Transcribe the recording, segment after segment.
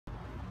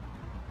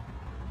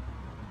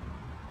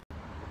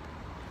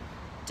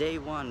Day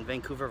 1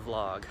 Vancouver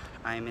vlog.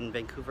 I'm in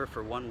Vancouver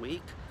for 1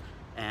 week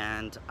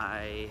and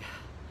I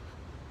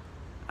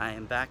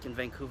am back in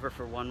Vancouver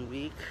for 1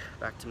 week,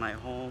 back to my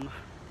home,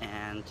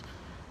 and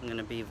I'm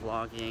gonna be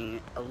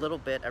vlogging a little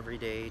bit every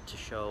day to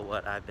show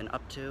what I've been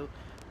up to.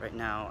 Right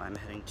now I'm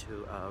heading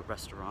to a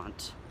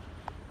restaurant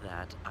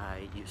that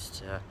I used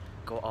to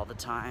go all the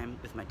time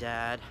with my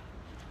dad.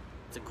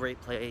 It's a great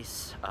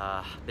place.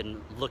 I've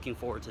been looking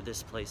forward to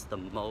this place the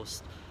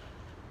most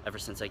ever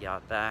since I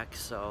got back,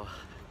 so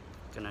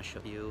I'm gonna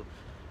show you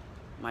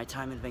my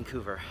time in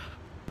Vancouver.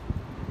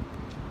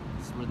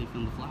 This is where they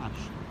filmed The Flash.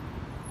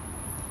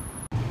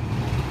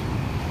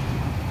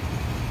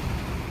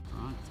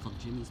 It's called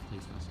Jimmy's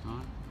Place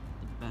Restaurant.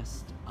 The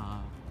best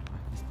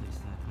breakfast place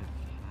that I've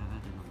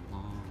had in a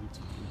long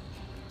time.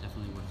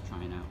 Definitely worth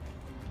trying out.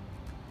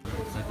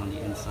 It's like on the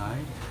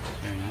inside,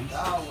 very nice.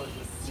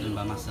 Sitting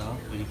by myself,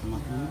 waiting for my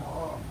food.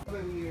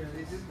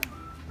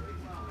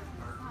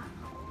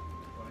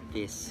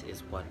 This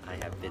is what I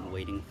have been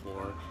waiting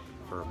for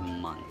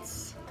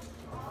months.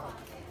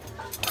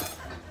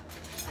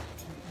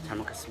 잘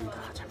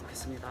먹겠습니다. 잘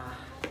먹겠습니다.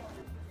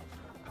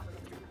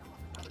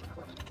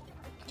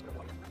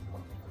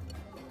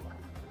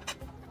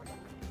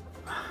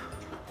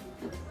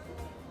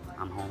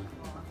 I'm home.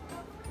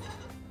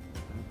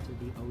 Up to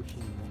the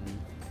ocean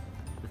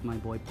with my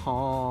boy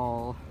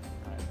Paul.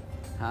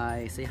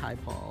 Hi, say hi,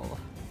 Paul.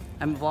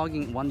 I'm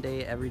vlogging one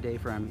day every day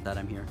that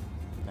I'm here.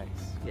 Nice.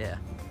 Yeah.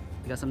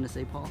 You got something to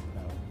say, Paul?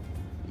 No.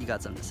 You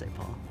got something to say,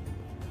 Paul.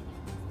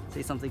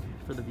 Say something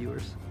for the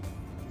viewers.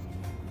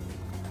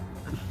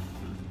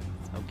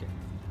 Okay.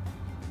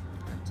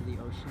 Back to the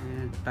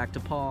ocean. Back to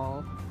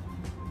Paul.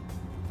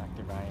 Back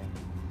to Ryan.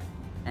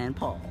 And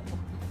Paul.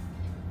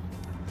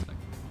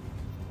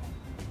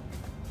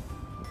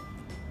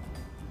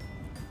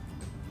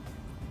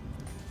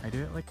 I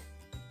do it like